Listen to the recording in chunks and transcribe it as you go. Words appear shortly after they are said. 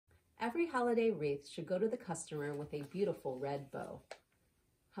Every holiday wreath should go to the customer with a beautiful red bow.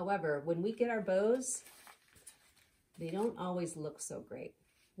 However, when we get our bows, they don't always look so great.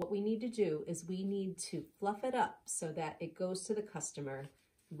 What we need to do is we need to fluff it up so that it goes to the customer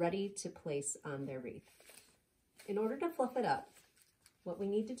ready to place on their wreath. In order to fluff it up, what we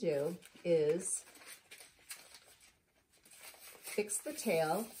need to do is fix the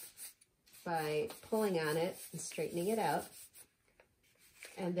tail by pulling on it and straightening it out.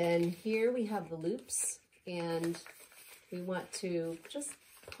 And then here we have the loops, and we want to just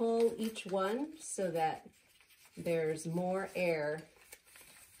pull each one so that there's more air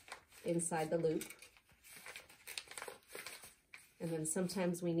inside the loop. And then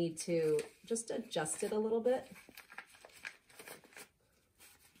sometimes we need to just adjust it a little bit.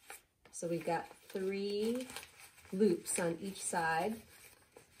 So we've got 3 loops on each side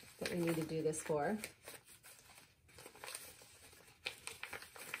that we need to do this for.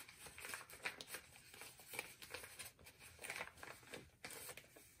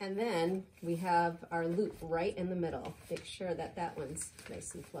 And then we have our loop right in the middle. Make sure that that one's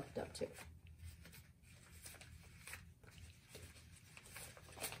nice and fluffed up too.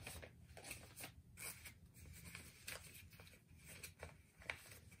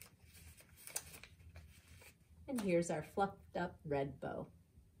 And here's our fluffed up red bow.